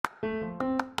Hi,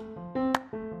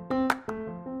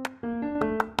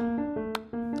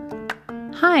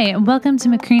 and welcome to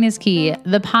Macrina's Key,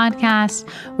 the podcast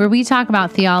where we talk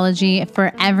about theology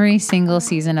for every single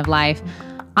season of life.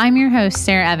 I'm your host,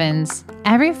 Sara Evans.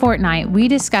 Every fortnight, we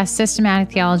discuss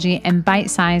systematic theology in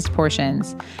bite-sized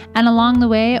portions. And along the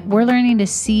way, we're learning to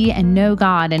see and know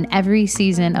God in every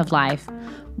season of life.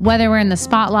 Whether we're in the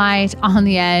spotlight, on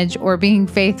the edge, or being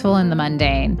faithful in the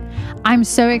mundane. I'm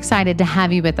so excited to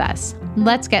have you with us.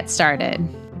 Let's get started.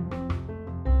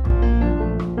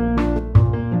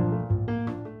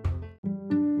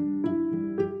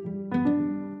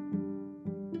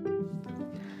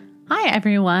 Hi,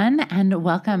 everyone, and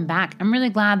welcome back. I'm really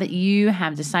glad that you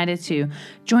have decided to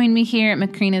join me here at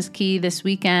Macrina's Key this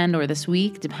weekend or this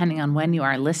week, depending on when you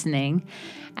are listening.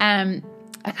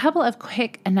 A couple of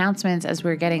quick announcements as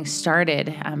we're getting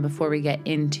started before we get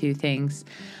into things.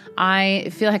 I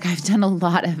feel like I've done a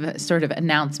lot of sort of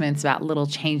announcements about little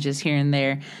changes here and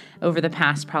there over the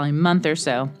past probably month or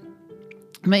so.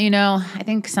 But, I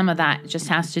think some of that just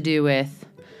has to do with,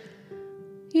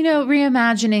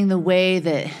 reimagining the way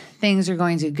that things are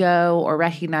going to go, or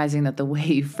recognizing that the way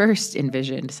you first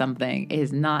envisioned something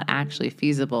is not actually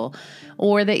feasible,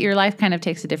 or that your life kind of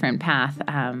takes a different path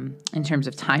in terms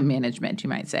of time management, you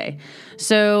might say.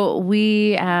 So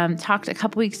we talked a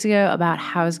couple weeks ago about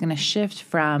how I was going to shift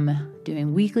from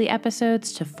doing weekly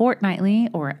episodes to fortnightly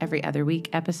or every other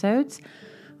week episodes,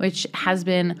 which has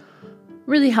been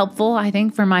really helpful, I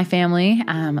think, for my family.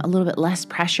 A little bit less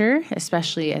pressure,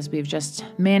 especially as we've just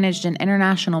managed an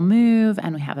international move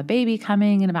and we have a baby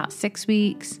coming in about 6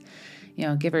 weeks,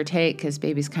 give or take, because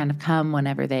babies kind of come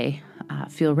whenever they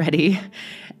feel ready.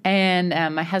 And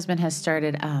my husband has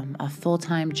started a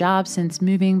full-time job since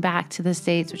moving back to the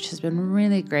States, which has been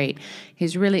really great.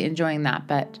 He's really enjoying that,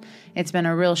 but it's been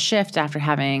a real shift after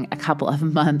having a couple of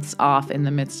months off in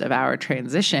the midst of our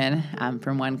transition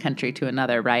from one country to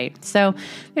another, right? So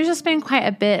there's just been quite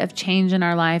a bit of change in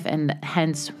our life, and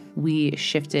hence we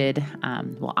shifted,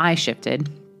 I shifted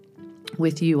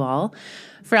with you all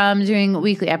from doing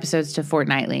weekly episodes to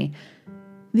fortnightly.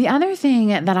 The other thing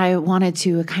that I wanted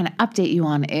to kind of update you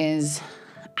on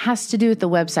has to do with the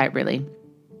website, really.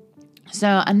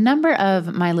 So a number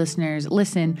of my listeners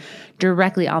listen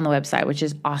directly on the website, which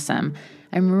is awesome.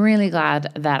 I'm really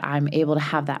glad that I'm able to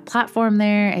have that platform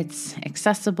there. It's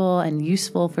accessible and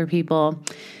useful for people.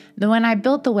 When I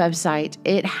built the website,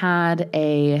 it had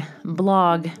a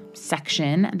blog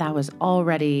section that was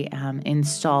already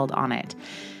installed on it.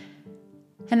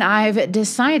 And I've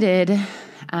decided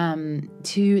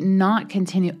to not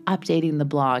continue updating the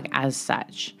blog as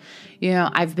such.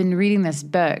 I've been reading this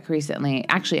book recently,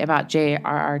 actually about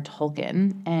J.R.R.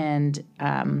 Tolkien, and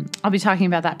I'll be talking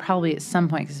about that probably at some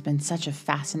point because it's been such a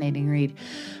fascinating read.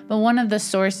 But one of the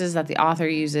sources that the author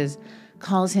uses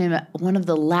calls him one of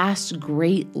the last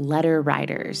great letter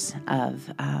writers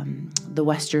of the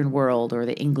Western world or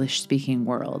the English-speaking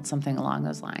world, something along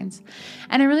those lines.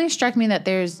 And it really struck me that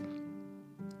there's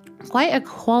quite a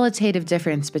qualitative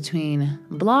difference between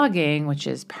blogging, which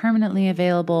is permanently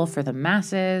available for the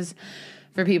masses,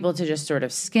 for people to just sort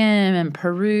of skim and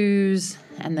peruse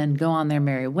and then go on their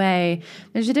merry way.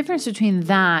 There's a difference between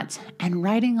that and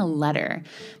writing a letter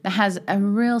that has a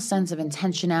real sense of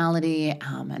intentionality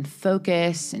and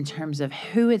focus in terms of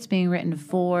who it's being written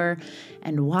for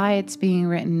and why it's being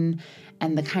written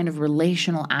and the kind of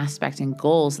relational aspect and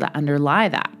goals that underlie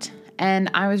that.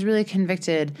 And I was really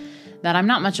convicted that I'm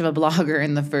not much of a blogger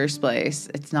in the first place.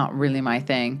 It's not really my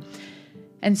thing.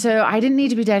 And so I didn't need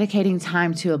to be dedicating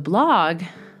time to a blog,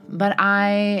 but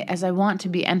as I want to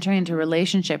be entering into a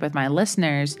relationship with my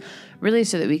listeners, really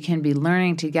so that we can be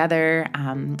learning together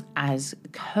as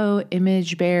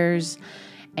co-image bearers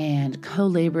and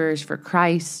co-laborers for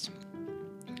Christ,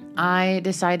 I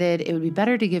decided it would be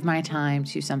better to give my time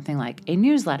to something like a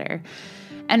newsletter.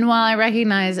 And while I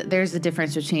recognize there's a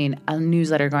difference between a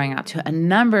newsletter going out to a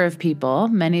number of people,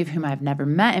 many of whom I've never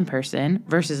met in person,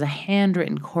 versus a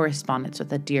handwritten correspondence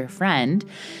with a dear friend,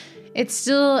 it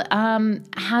still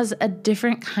has a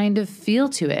different kind of feel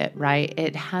to it, right?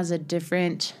 It has a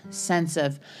different sense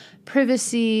of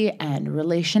privacy and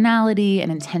relationality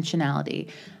and intentionality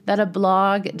that a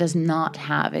blog does not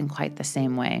have in quite the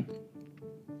same way.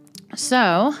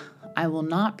 So I will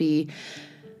not be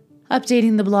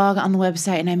updating the blog on the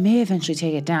website, and I may eventually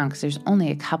take it down because there's only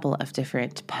a couple of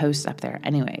different posts up there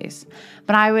anyways.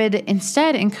 But I would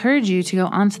instead encourage you to go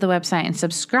onto the website and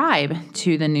subscribe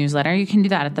to the newsletter. You can do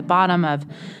that at the bottom of,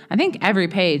 I think, every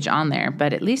page on there,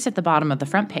 but at least at the bottom of the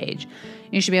front page.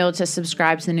 You should be able to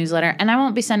subscribe to the newsletter, and I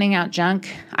won't be sending out junk.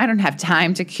 I don't have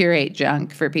time to curate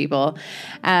junk for people.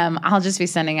 I'll just be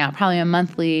sending out probably a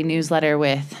monthly newsletter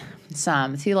with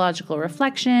some theological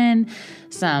reflection,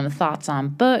 some thoughts on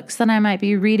books that I might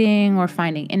be reading or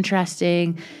finding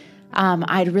interesting.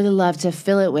 I'd really love to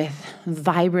fill it with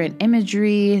vibrant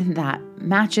imagery that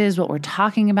matches what we're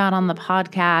talking about on the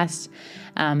podcast,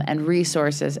 and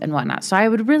resources and whatnot. So I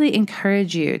would really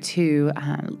encourage you to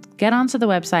get onto the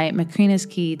website,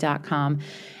 macrinaskey.com,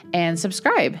 and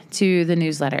subscribe to the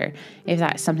newsletter if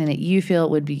that's something that you feel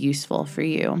would be useful for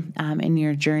you in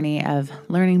your journey of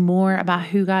learning more about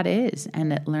who God is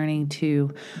and learning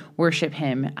to worship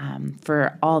Him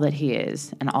for all that He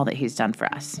is and all that He's done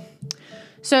for us.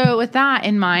 So with that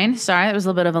in mind, sorry, that was a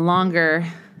little bit of a longer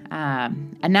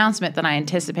announcement than I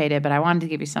anticipated, but I wanted to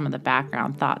give you some of the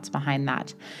background thoughts behind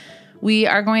that. We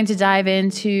are going to dive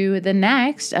into the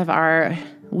next of our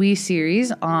We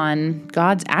series on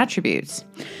God's attributes.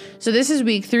 So this is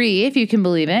week 3, if you can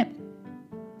believe it.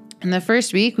 In the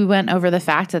first week, we went over the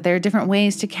fact that there are different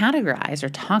ways to categorize or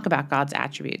talk about God's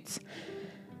attributes.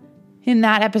 In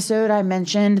that episode, I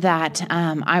mentioned that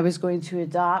I was going to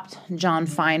adopt John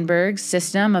Feinberg's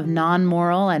system of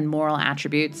non-moral and moral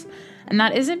attributes. And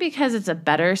that isn't because it's a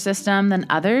better system than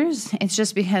others. It's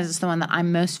just because it's the one that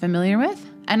I'm most familiar with.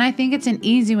 And I think it's an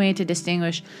easy way to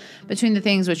distinguish between the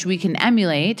things which we can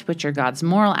emulate, which are God's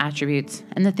moral attributes,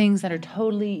 and the things that are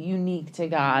totally unique to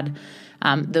God.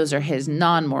 Those are His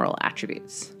non-moral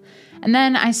attributes. And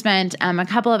then I spent a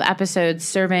couple of episodes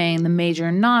surveying the major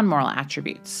non-moral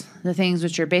attributes, the things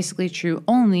which are basically true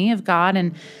only of God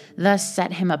and thus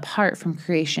set Him apart from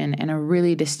creation in a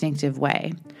really distinctive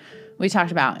way. We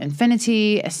talked about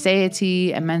infinity,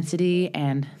 aseity, immensity,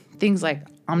 and things like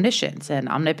omniscience and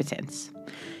omnipotence.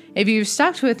 If you've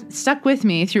stuck with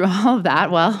me through all of that,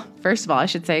 well, first of all, I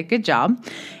should say good job.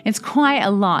 It's quite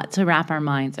a lot to wrap our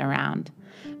minds around.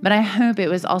 But I hope it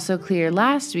was also clear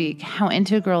last week how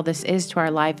integral this is to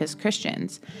our life as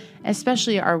Christians,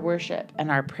 especially our worship and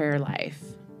our prayer life.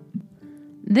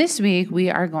 This week,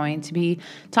 we are going to be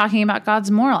talking about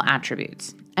God's moral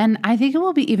attributes. And I think it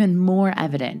will be even more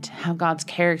evident how God's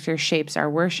character shapes our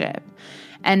worship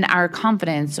and our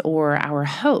confidence or our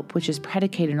hope, which is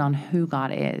predicated on who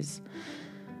God is.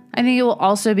 I think it will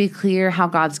also be clear how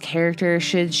God's character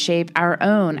should shape our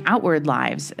own outward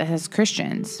lives as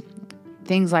Christians.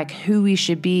 Things like who we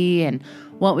should be and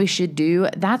what we should do,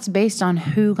 that's based on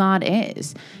who God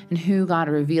is and who God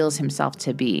reveals Himself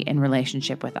to be in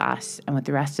relationship with us and with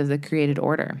the rest of the created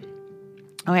order.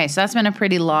 Okay, so that's been a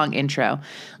pretty long intro.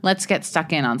 Let's get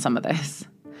stuck in on some of this.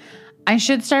 I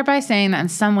should start by saying that in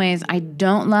some ways, I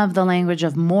don't love the language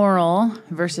of moral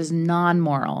versus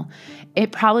non-moral.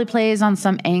 It probably plays on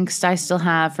some angst I still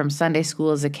have from Sunday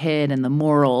school as a kid and the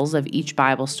morals of each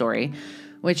Bible story,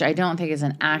 which I don't think is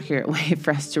an accurate way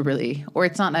for us to really, or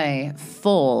it's not a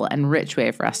full and rich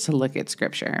way for us to look at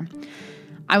Scripture.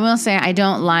 I will say I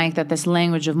don't like that this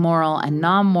language of moral and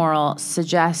non-moral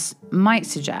might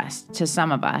suggest to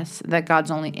some of us that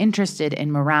God's only interested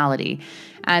in morality,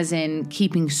 as in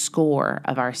keeping score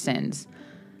of our sins.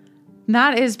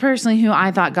 That is personally who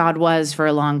I thought God was for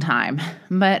a long time,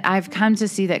 but I've come to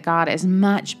see that God is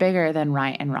much bigger than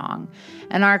right and wrong,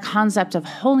 and our concept of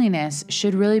holiness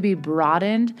should really be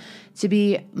broadened to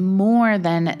be more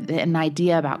than an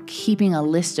idea about keeping a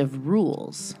list of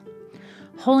rules.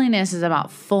 Holiness is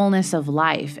about fullness of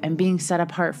life and being set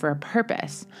apart for a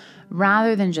purpose,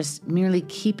 rather than just merely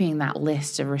keeping that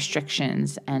list of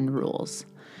restrictions and rules.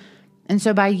 And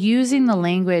so by using the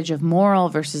language of moral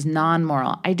versus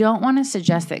non-moral, I don't want to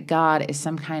suggest that God is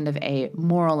some kind of a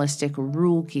moralistic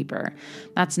rule keeper.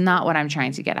 That's not what I'm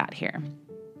trying to get at here.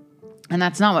 And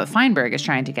that's not what Feinberg is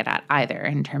trying to get at either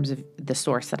in terms of the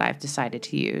source that I've decided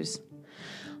to use.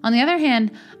 On the other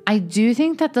hand, I do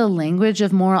think that the language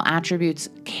of moral attributes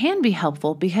can be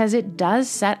helpful because it does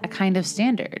set a kind of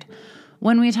standard.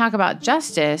 When we talk about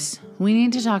justice, we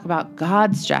need to talk about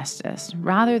God's justice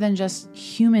rather than just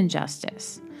human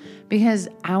justice, because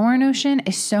our notion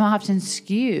is so often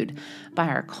skewed by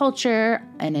our culture,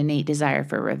 an innate desire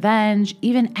for revenge,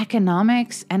 even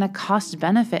economics, and a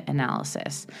cost-benefit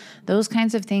analysis. Those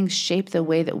kinds of things shape the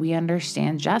way that we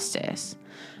understand justice.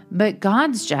 But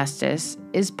God's justice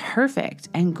is perfect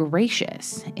and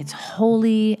gracious. It's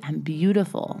holy and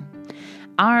beautiful.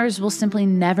 Ours will simply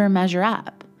never measure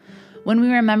up. When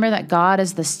we remember that God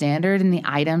is the standard in the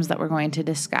items that we're going to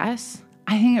discuss,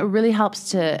 I think it really helps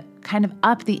to kind of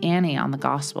up the ante on the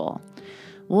gospel.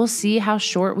 We'll see how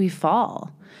short we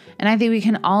fall. And I think we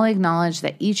can all acknowledge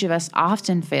that each of us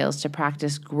often fails to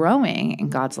practice growing in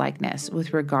God's likeness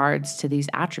with regards to these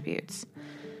attributes.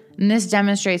 And this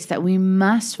demonstrates that we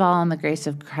must fall on the grace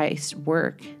of Christ's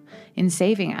work in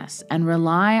saving us and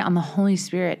rely on the Holy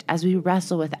Spirit as we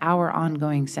wrestle with our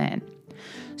ongoing sin.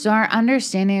 So our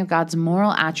understanding of God's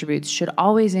moral attributes should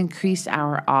always increase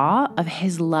our awe of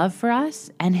His love for us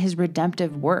and His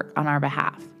redemptive work on our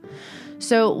behalf.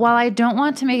 So while I don't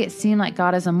want to make it seem like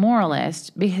God is a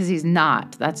moralist, because He's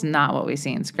not, that's not what we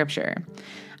see in Scripture,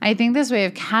 I think this way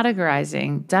of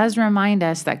categorizing does remind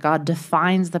us that God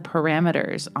defines the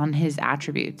parameters on His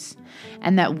attributes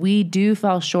and that we do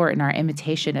fall short in our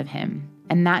imitation of Him,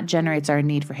 and that generates our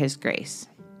need for His grace.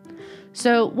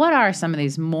 So what are some of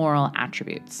these moral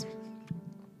attributes?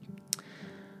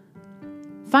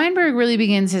 Feinberg really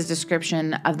begins his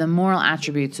description of the moral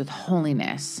attributes with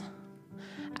holiness.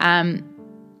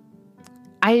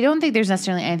 I don't think there's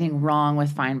necessarily anything wrong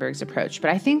with Feinberg's approach, but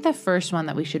I think the first one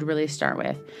that we should really start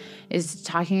with is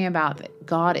talking about that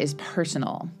God is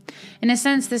personal. In a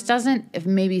sense, this doesn't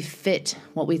maybe fit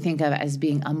what we think of as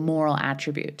being a moral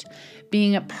attribute.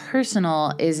 Being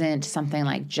personal isn't something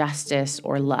like justice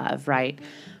or love, right?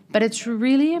 But it's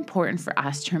really important for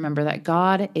us to remember that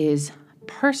God is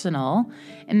personal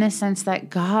in the sense that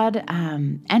God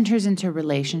enters into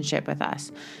relationship with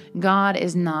us. God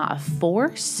is not a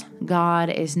force. God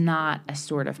is not a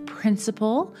sort of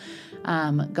principle.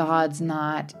 God's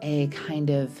not a kind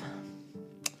of,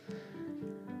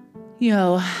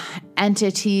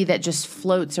 entity that just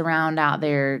floats around out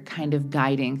there kind of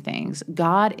guiding things.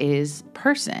 God is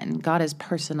person. God is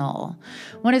personal.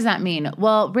 What does that mean?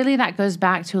 Well, really that goes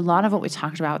back to a lot of what we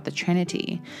talked about with the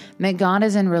Trinity, that God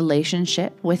is in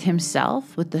relationship with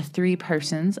Himself, with the three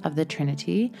persons of the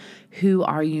Trinity who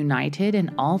are united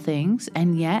in all things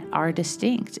and yet are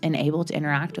distinct and able to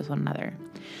interact with one another.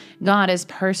 God is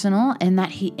personal in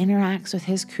that He interacts with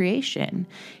His creation.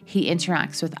 He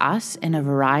interacts with us in a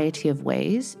variety of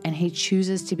ways, and He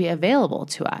chooses to be available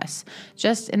to us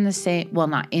just in the same, well,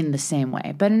 not in the same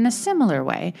way, but in a similar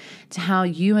way to how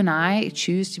you and I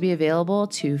choose to be available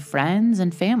to friends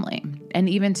and family, and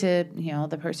even to,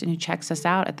 the person who checks us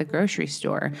out at the grocery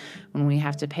store when we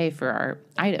have to pay for our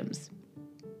items.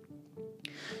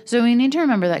 So we need to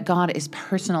remember that God is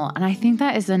personal, and I think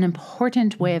that is an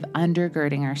important way of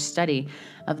undergirding our study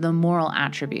of the moral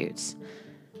attributes.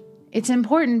 It's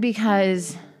important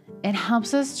because it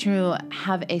helps us to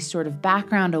have a sort of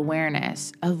background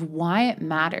awareness of why it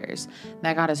matters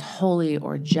that God is holy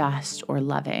or just or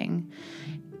loving.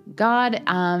 God,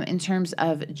 in terms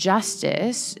of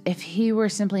justice, if He were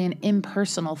simply an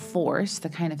impersonal force, the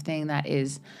kind of thing that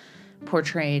is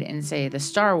portrayed in, say, the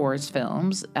Star Wars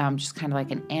films, just kind of like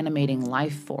an animating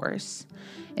life force.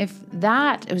 If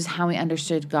that was how we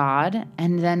understood God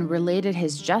and then related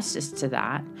His justice to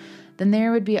that, then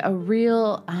there would be a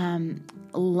real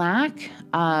lack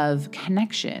of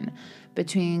connection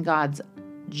between God's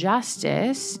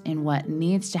justice in what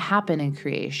needs to happen in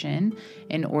creation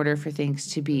in order for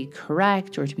things to be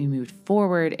correct or to be moved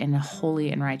forward in a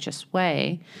holy and righteous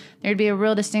way. There'd be a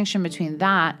real distinction between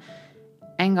that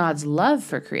and God's love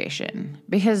for creation,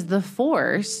 because the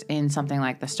Force in something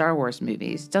like the Star Wars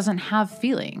movies doesn't have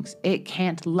feelings. It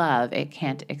can't love. It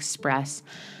can't express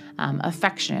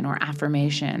affection or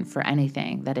affirmation for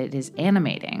anything that it is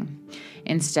animating.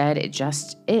 Instead, it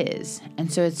just is.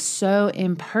 And so it's so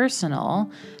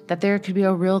impersonal that there could be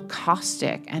a real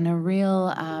caustic and a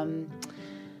real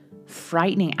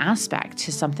frightening aspect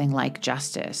to something like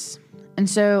justice. And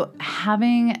so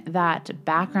having that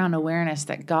background awareness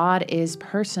that God is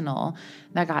personal,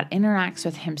 that God interacts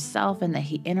with Himself and that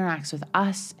He interacts with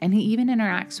us, and He even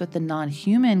interacts with the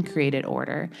non-human created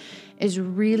order, is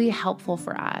really helpful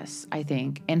for us, I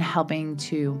think, in helping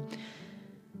to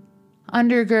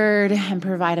undergird and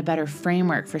provide a better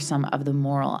framework for some of the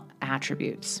moral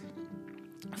attributes.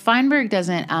 Feinberg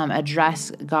doesn't address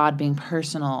God being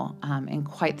personal in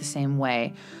quite the same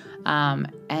way.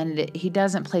 And he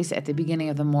doesn't place it at the beginning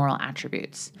of the moral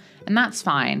attributes. And that's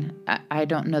fine. I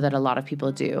don't know that a lot of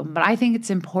people do, but I think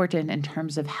it's important in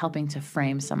terms of helping to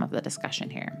frame some of the discussion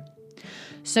here.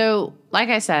 So, like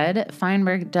I said,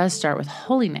 Feinberg does start with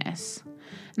holiness.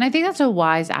 And I think that's a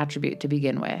wise attribute to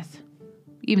begin with,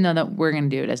 even though that we're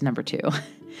going to do it as number 2.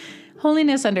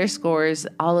 Holiness underscores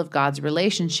all of God's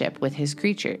relationship with His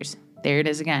creatures. There it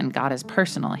is again. God is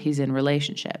personal. He's in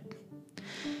relationship.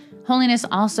 Holiness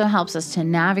also helps us to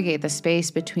navigate the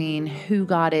space between who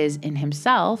God is in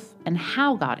himself and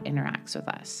how God interacts with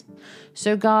us.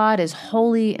 So God is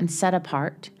holy and set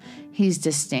apart. He's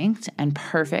distinct and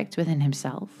perfect within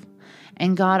himself.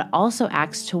 And God also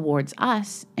acts towards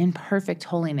us in perfect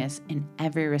holiness in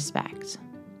every respect.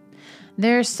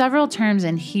 There are several terms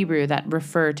in Hebrew that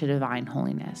refer to divine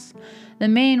holiness. The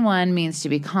main one means to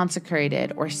be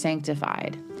consecrated or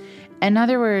sanctified. In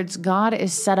other words, God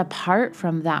is set apart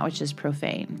from that which is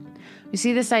profane. We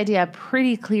see this idea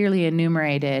pretty clearly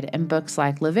enumerated in books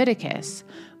like Leviticus,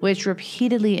 which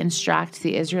repeatedly instruct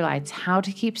the Israelites how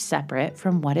to keep separate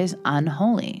from what is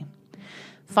unholy.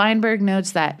 Feinberg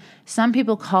notes that some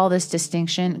people call this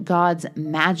distinction God's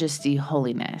majesty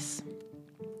holiness.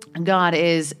 God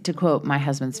is, to quote my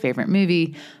husband's favorite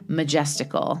movie,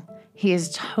 majestical. He is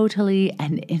totally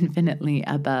and infinitely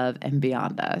above and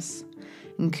beyond us.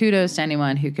 And kudos to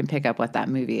anyone who can pick up what that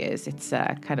movie is. It's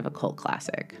kind of a cult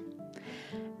classic.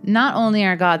 Not only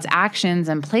are God's actions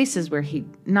and places where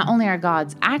not only are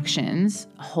God's actions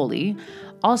holy,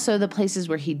 also the places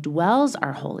where he dwells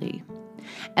are holy.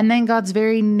 And then God's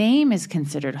very name is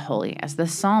considered holy, as the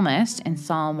psalmist in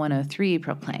Psalm 103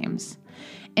 proclaims.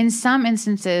 In some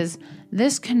instances,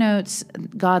 this connotes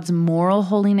God's moral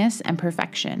holiness and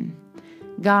perfection.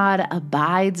 God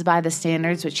abides by the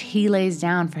standards which he lays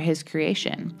down for his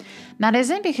creation. That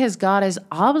isn't because God is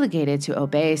obligated to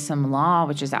obey some law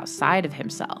which is outside of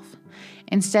himself.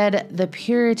 Instead, the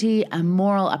purity and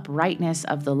moral uprightness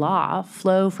of the law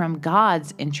flow from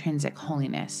God's intrinsic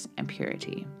holiness and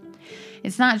purity.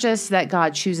 It's not just that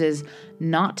God chooses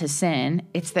not to sin,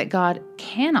 it's that God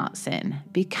cannot sin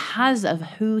because of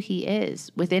who he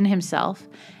is within himself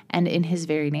and in his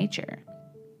very nature.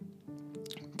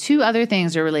 Two other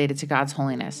things are related to God's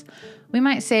holiness. We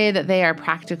might say that they are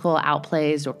practical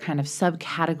outplays or kind of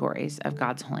subcategories of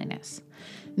God's holiness.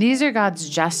 These are God's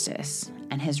justice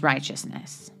and his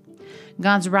righteousness.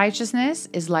 God's righteousness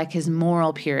is like his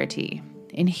moral purity.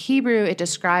 In Hebrew, it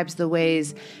describes the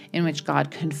ways in which God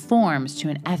conforms to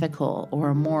an ethical or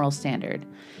a moral standard.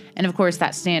 And of course,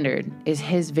 that standard is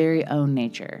his very own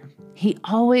nature. He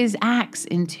always acts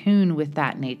in tune with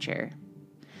that nature.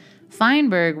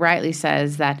 Feinberg rightly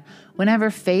says that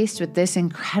whenever faced with this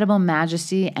incredible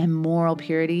majesty and moral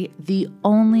purity, the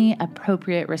only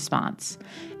appropriate response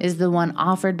is the one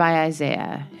offered by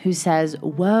Isaiah, who says,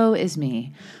 "Woe is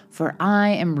me, for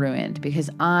I am ruined, because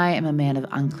I am a man of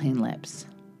unclean lips."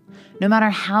 No matter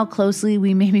how closely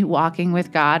we may be walking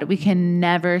with God, we can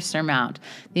never surmount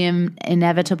the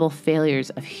inevitable failures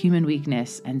of human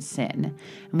weakness and sin.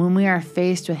 And when we are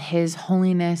faced with his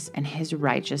holiness and his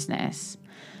righteousness,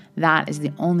 that is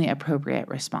the only appropriate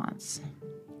response.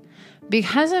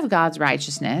 Because of God's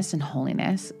righteousness and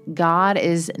holiness, God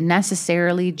is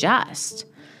necessarily just.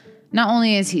 Not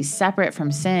only is he separate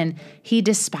from sin, he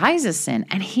despises sin,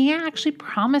 and he actually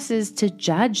promises to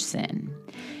judge sin.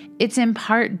 It's in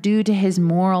part due to his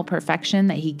moral perfection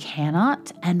that he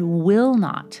cannot and will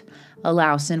not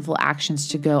allow sinful actions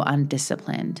to go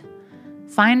undisciplined.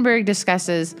 Feinberg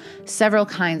discusses several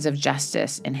kinds of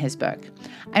justice in his book.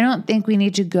 I don't think we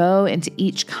need to go into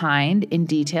each kind in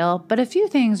detail, but a few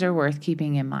things are worth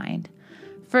keeping in mind.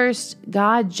 First,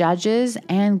 God judges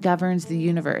and governs the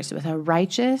universe with a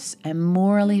righteous and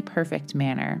morally perfect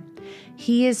manner.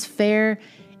 He is fair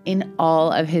in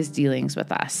all of his dealings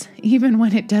with us, even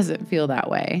when it doesn't feel that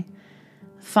way.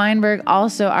 Feinberg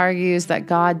also argues that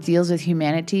God deals with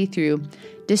humanity through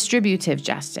distributive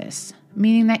justice,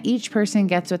 meaning that each person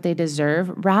gets what they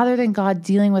deserve rather than God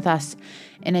dealing with us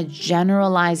in a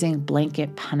generalizing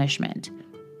blanket punishment.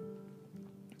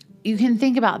 You can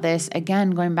think about this,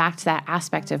 again, going back to that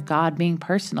aspect of God being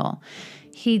personal.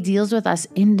 He deals with us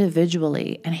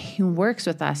individually, and he works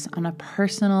with us on a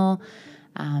personal,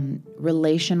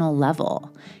 relational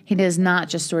level. He does not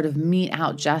just sort of mete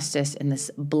out justice in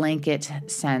this blanket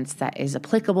sense that is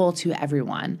applicable to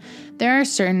everyone. There are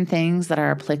certain things that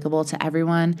are applicable to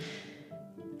everyone,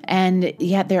 and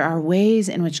yet there are ways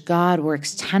in which God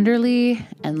works tenderly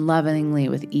and lovingly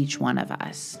with each one of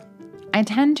us. I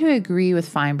tend to agree with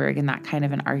Feinberg in that kind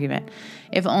of an argument,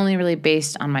 if only really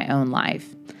based on my own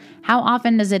life. How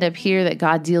often does it appear that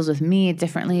God deals with me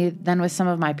differently than with some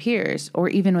of my peers, or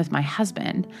even with my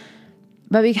husband?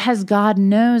 But because God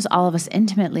knows all of us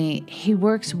intimately, he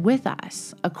works with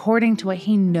us according to what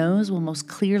he knows will most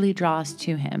clearly draw us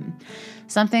to him.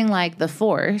 Something like the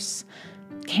Force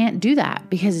can't do that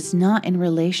because it's not in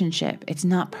relationship. It's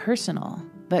not personal.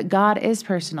 But God is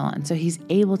personal, and so he's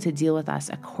able to deal with us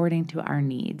according to our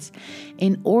needs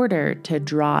in order to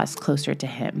draw us closer to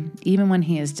him. Even when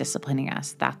he is disciplining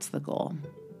us, that's the goal.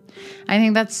 I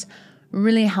think that's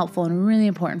really helpful and really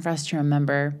important for us to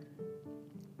remember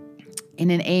in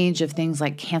an age of things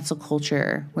like cancel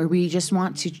culture, where we just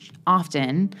want to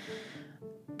often,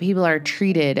 people are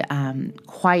treated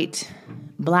quite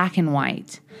black and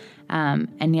white.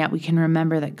 And yet we can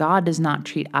remember that God does not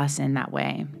treat us in that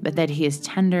way, but that he is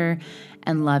tender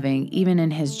and loving, even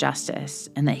in his justice,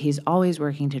 and that he's always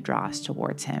working to draw us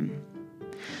towards him.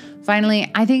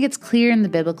 Finally, I think it's clear in the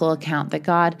biblical account that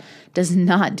God does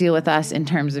not deal with us in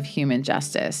terms of human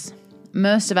justice.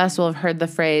 Most of us will have heard the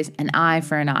phrase, an eye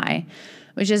for an eye,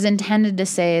 which is intended to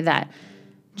say that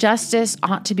justice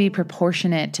ought to be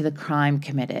proportionate to the crime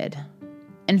committed.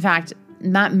 In fact,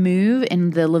 that move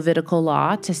in the Levitical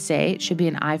law to say it should be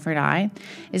an eye for an eye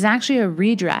is actually a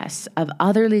redress of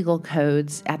other legal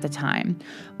codes at the time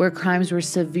where crimes were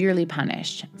severely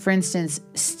punished. For instance,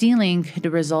 stealing could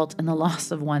result in the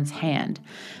loss of one's hand.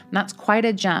 And that's quite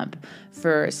a jump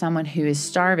for someone who is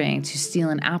starving to steal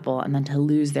an apple and then to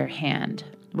lose their hand.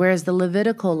 Whereas the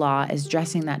Levitical law is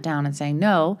dressing that down and saying,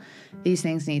 no, these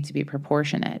things need to be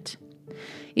proportionate.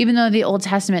 Even though the Old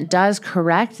Testament does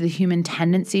correct the human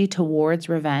tendency towards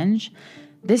revenge,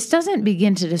 this doesn't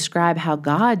begin to describe how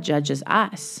God judges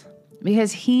us.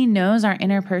 Because he knows our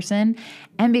inner person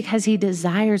and because he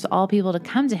desires all people to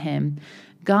come to him,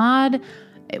 God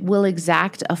will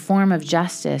exact a form of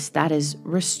justice that is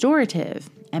restorative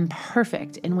and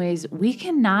perfect in ways we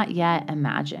cannot yet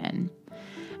imagine.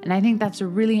 And I think that's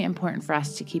really important for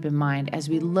us to keep in mind as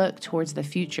we look towards the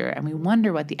future and we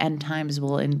wonder what the end times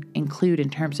will include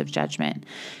in terms of judgment,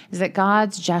 is that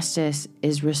God's justice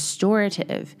is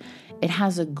restorative. It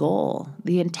has a goal.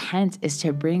 The intent is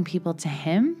to bring people to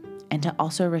him and to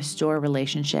also restore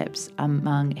relationships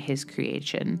among his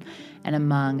creation and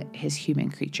among his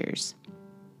human creatures.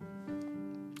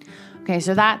 Okay,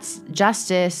 so that's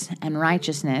justice and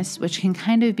righteousness, which can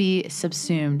kind of be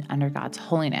subsumed under God's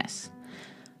holiness.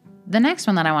 The next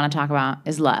one that I want to talk about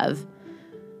is love.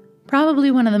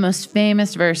 Probably one of the most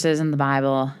famous verses in the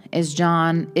Bible is 1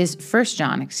 John,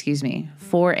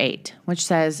 4:8, which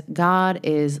says, God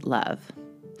is love.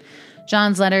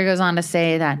 John's letter goes on to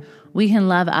say that we can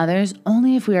love others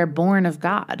only if we are born of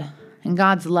God. And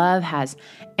God's love has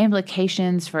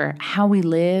implications for how we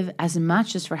live as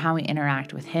much as for how we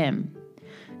interact with him.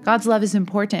 God's love is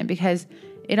important because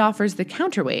it offers the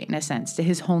counterweight, in a sense, to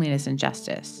his holiness and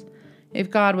justice. If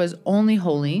God was only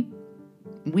holy,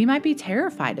 we might be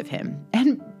terrified of him,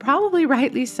 and probably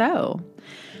rightly so.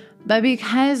 But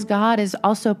because God is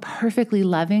also perfectly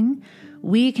loving,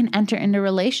 we can enter into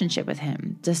relationship with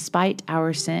him despite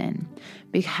our sin.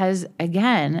 Because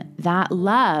again, that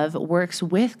love works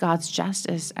with God's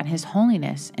justice and his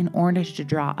holiness in order to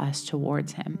draw us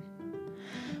towards him.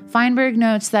 Feinberg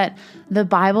notes that the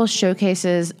Bible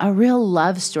showcases a real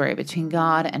love story between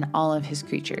God and all of his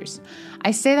creatures.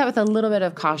 I say that with a little bit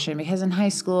of caution because in high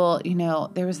school,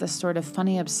 there was this sort of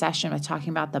funny obsession with talking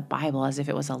about the Bible as if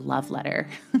it was a love letter.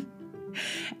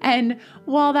 And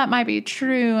while that might be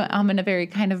true in a very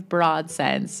kind of broad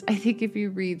sense, I think if you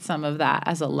read some of that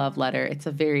as a love letter, it's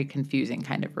a very confusing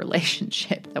kind of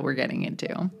relationship that we're getting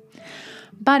into.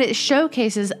 But it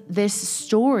showcases this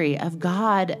story of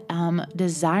God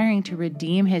desiring to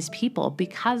redeem his people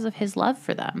because of his love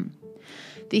for them.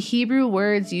 The Hebrew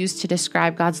words used to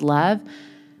describe God's love,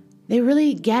 they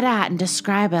really get at and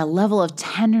describe a level of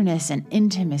tenderness and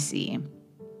intimacy.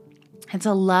 It's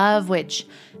a love which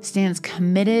stands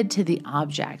committed to the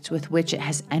object with which it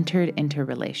has entered into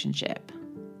relationship.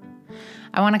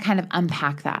 I want to kind of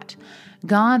unpack that.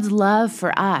 God's love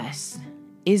for us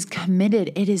is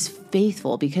committed. It is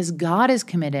faithful because God is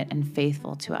committed and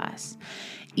faithful to us.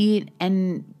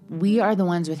 And we are the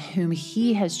ones with whom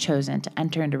he has chosen to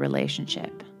enter into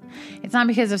relationship. It's not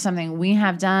because of something we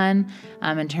have done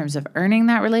in terms of earning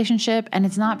that relationship, and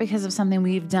it's not because of something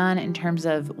we've done in terms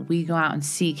of we go out and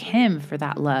seek him for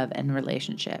that love and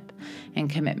relationship and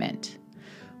commitment.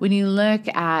 When you look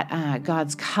at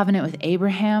God's covenant with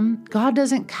Abraham, God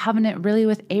doesn't covenant really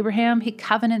with Abraham. He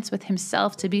covenants with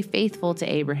himself to be faithful to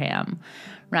Abraham,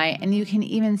 right? And you can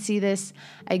even see this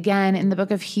again in the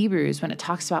book of Hebrews when it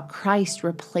talks about Christ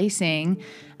replacing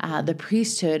the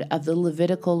priesthood of the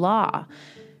Levitical law.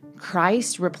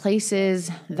 Christ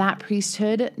replaces that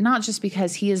priesthood, not just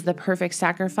because he is the perfect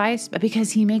sacrifice, but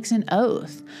because he makes an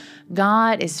oath.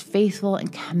 God is faithful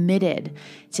and committed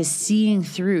to seeing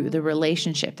through the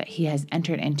relationship that he has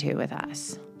entered into with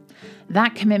us.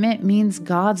 That commitment means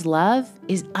God's love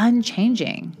is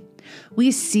unchanging. We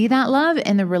see that love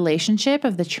in the relationship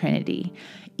of the Trinity.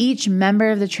 Each member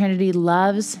of the Trinity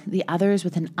loves the others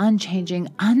with an unchanging,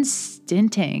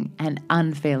 unstinting, and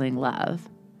unfailing love.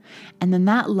 And then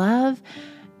that love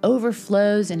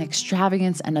overflows in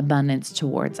extravagance and abundance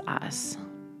towards us.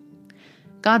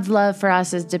 God's love for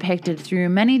us is depicted through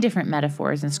many different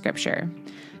metaphors in Scripture.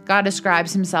 God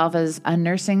describes himself as a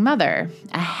nursing mother,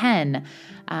 a hen,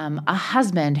 a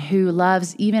husband who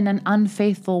loves even an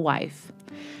unfaithful wife.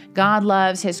 God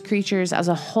loves his creatures as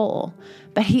a whole,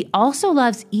 but he also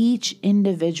loves each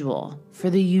individual for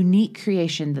the unique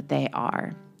creation that they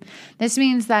are. This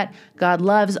means that God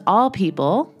loves all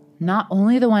people, not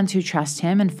only the ones who trust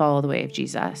him and follow the way of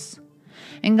Jesus.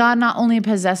 And God not only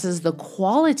possesses the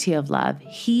quality of love,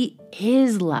 he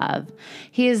is love.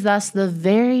 He is thus the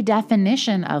very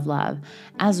definition of love,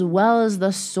 as well as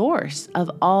the source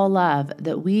of all love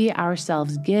that we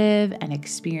ourselves give and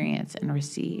experience and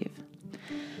receive.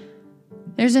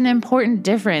 There's an important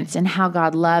difference in how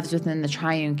God loves within the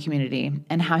triune community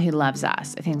and how he loves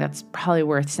us. I think that's probably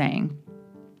worth saying.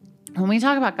 When we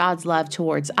talk about God's love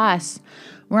towards us,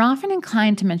 we're often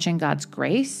inclined to mention God's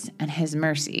grace and his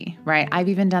mercy, right? I've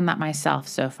even done that myself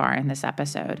so far in this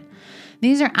episode.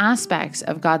 These are aspects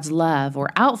of God's love or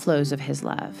outflows of his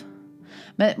love.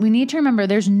 But we need to remember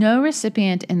there's no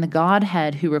recipient in the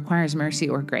Godhead who requires mercy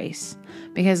or grace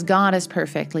because God is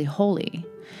perfectly holy.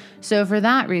 So for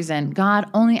that reason, God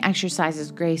only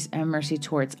exercises grace and mercy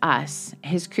towards us,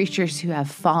 his creatures who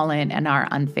have fallen and are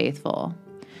unfaithful.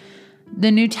 The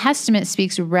New Testament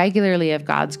speaks regularly of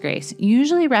God's grace,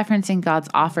 usually referencing God's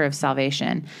offer of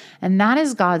salvation, and that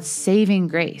is God's saving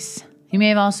grace. You may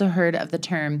have also heard of the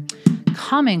term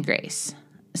common grace.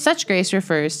 Such grace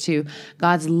refers to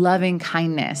God's loving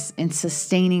kindness in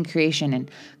sustaining creation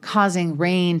and causing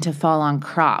rain to fall on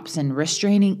crops and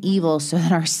restraining evil so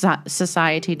that our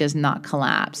society does not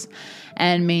collapse,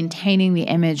 and maintaining the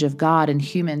image of God in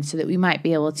humans so that we might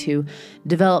be able to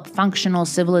develop functional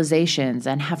civilizations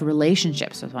and have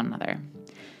relationships with one another.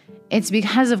 It's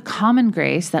because of common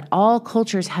grace that all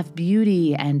cultures have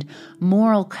beauty and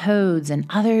moral codes and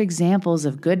other examples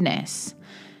of goodness.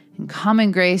 And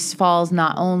common grace falls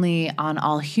not only on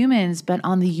all humans, but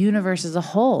on the universe as a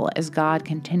whole as God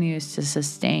continues to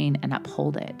sustain and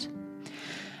uphold it.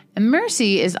 And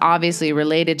mercy is obviously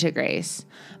related to grace,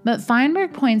 but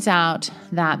Feinberg points out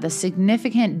that the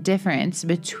significant difference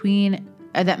between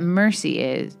Feinberg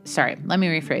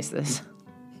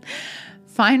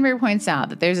points out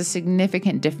that there's a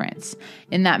significant difference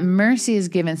in that mercy is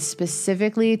given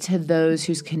specifically to those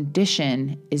whose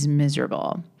condition is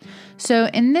miserable. So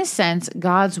in this sense,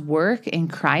 God's work in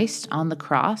Christ on the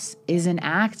cross is an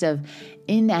act of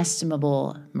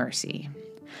inestimable mercy.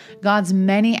 God's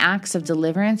many acts of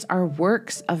deliverance are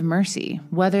works of mercy,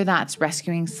 whether that's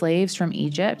rescuing slaves from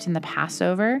Egypt in the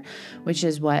Passover, which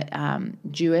is what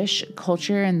Jewish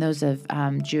culture and those of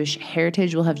Jewish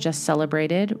heritage will have just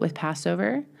celebrated with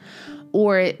Passover,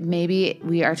 or maybe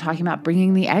we are talking about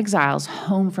bringing the exiles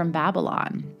home from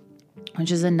Babylon,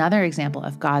 which is another example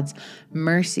of God's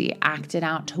mercy acted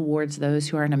out towards those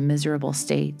who are in a miserable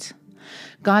state.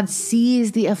 God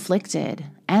sees the afflicted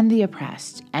and the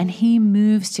oppressed, and he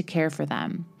moves to care for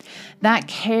them. That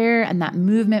care and that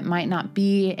movement might not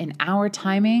be in our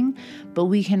timing, but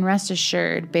we can rest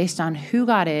assured based on who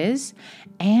God is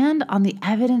and on the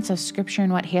evidence of Scripture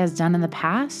and what he has done in the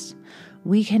past,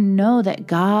 we can know that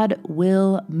God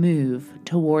will move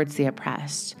towards the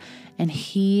oppressed, and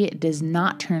he does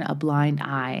not turn a blind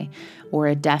eye or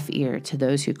a deaf ear to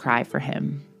those who cry for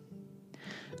him.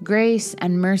 Grace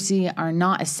and mercy are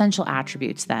not essential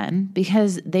attributes then,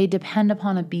 because they depend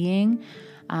upon a being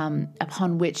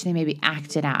upon which they may be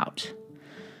acted out.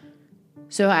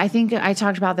 So I think I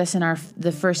talked about this in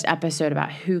the first episode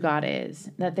about who God is,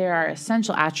 that there are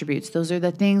essential attributes. Those are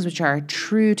the things which are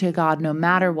true to God no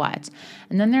matter what.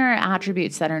 And then there are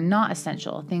attributes that are not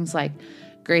essential, things like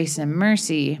grace and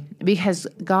mercy, because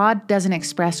God doesn't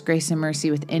express grace and mercy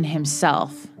within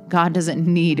himself. God doesn't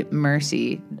need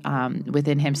mercy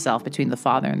within himself between the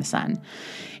Father and the Son.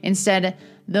 Instead,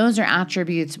 those are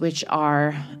attributes which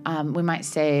are, we might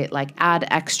say, like ad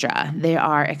extra. They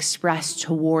are expressed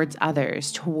towards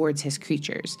others, towards his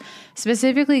creatures.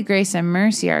 Specifically, grace and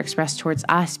mercy are expressed towards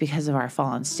us because of our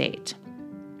fallen state.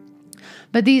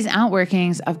 But these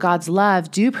outworkings of God's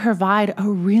love do provide a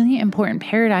really important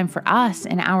paradigm for us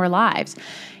in our lives.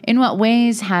 In what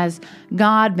ways has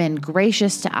God been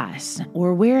gracious to us?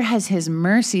 Or where has his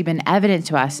mercy been evident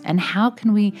to us? And how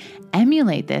can we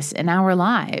emulate this in our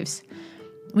lives?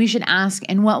 We should ask,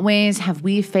 in what ways have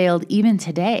we failed even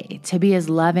today to be as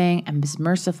loving and as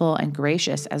merciful and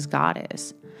gracious as God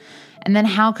is? And then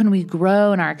how can we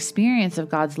grow in our experience of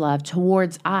God's love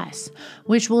towards us,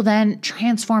 which will then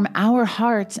transform our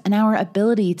hearts and our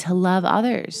ability to love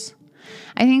others?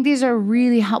 I think these are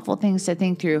really helpful things to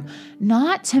think through,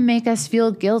 not to make us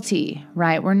feel guilty,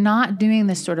 right? We're not doing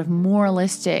this sort of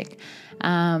moralistic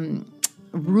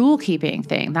rule-keeping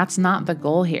thing. That's not the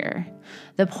goal here.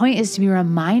 The point is to be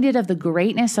reminded of the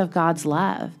greatness of God's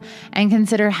love and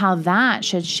consider how that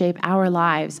should shape our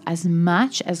lives as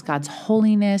much as God's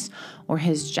holiness or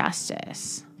his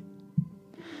justice.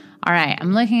 All right,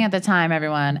 I'm looking at the time,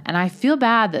 everyone, and I feel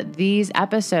bad that these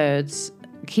episodes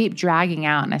keep dragging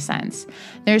out in a sense.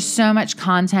 There's so much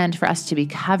content for us to be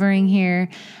covering here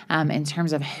in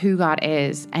terms of who God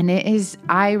is. And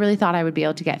I really thought I would be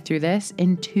able to get through this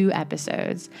in 2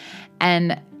 episodes.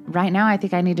 And right now, I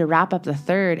think I need to wrap up the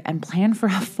 3rd and plan for a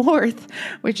 4th,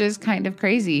 which is kind of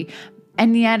crazy.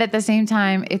 And yet at the same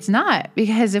time, it's not,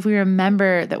 because if we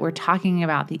remember that we're talking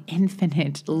about the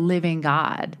infinite living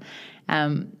God,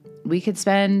 we could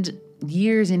spend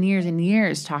years and years and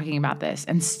years talking about this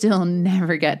and still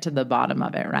never get to the bottom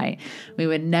of it, right? We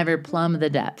would never plumb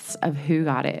the depths of who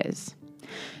God is.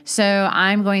 So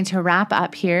I'm going to wrap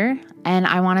up here, and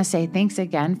I want to say thanks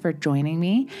again for joining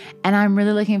me. And I'm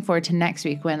really looking forward to next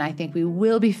week when I think we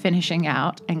will be finishing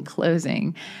out and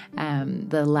closing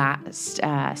the last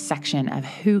section of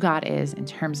who God is in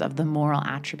terms of the moral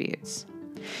attributes.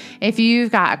 If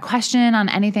you've got a question on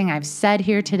anything I've said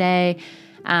here today,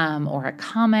 or a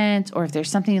comment, or if there's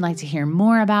something you'd like to hear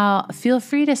more about, feel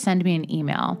free to send me an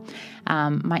email.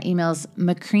 My email is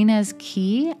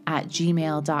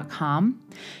macrinaskey@gmail.com.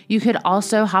 You could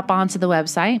also hop onto the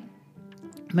website,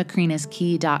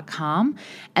 macrinaskey.com,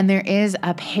 and there is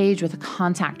a page with a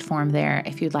contact form there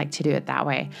if you'd like to do it that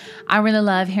way. I really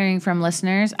love hearing from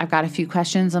listeners. I've got a few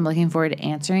questions I'm looking forward to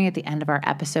answering at the end of our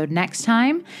episode next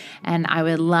time, and I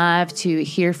would love to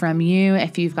hear from you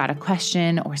if you've got a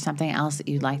question or something else that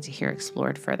you'd like to hear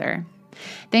explored further.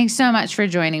 Thanks so much for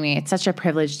joining me. It's such a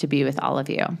privilege to be with all of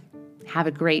you. Have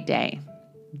a great day.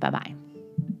 Bye-bye.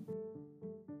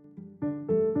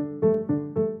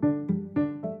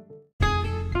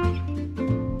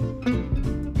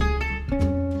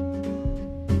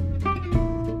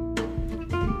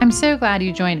 I'm so glad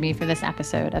you joined me for this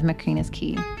episode of Macrina's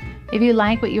Key. If you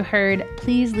like what you heard,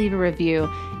 please leave a review.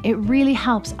 It really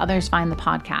helps others find the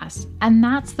podcast. And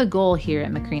that's the goal here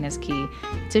at Macrina's Key,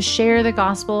 to share the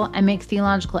gospel and make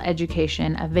theological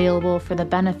education available for the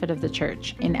benefit of the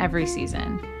church in every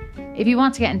season. If you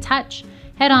want to get in touch,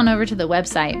 head on over to the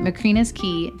website,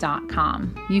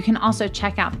 macrinaskey.com. You can also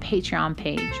check out the Patreon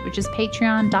page, which is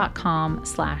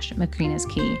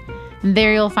patreon.com/macrinaskey.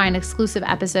 There you'll find exclusive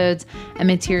episodes and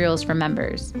materials for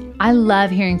members. I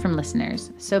love hearing from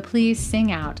listeners, so please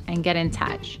sing out and get in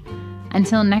touch.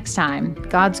 Until next time,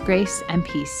 God's grace and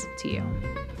peace to you.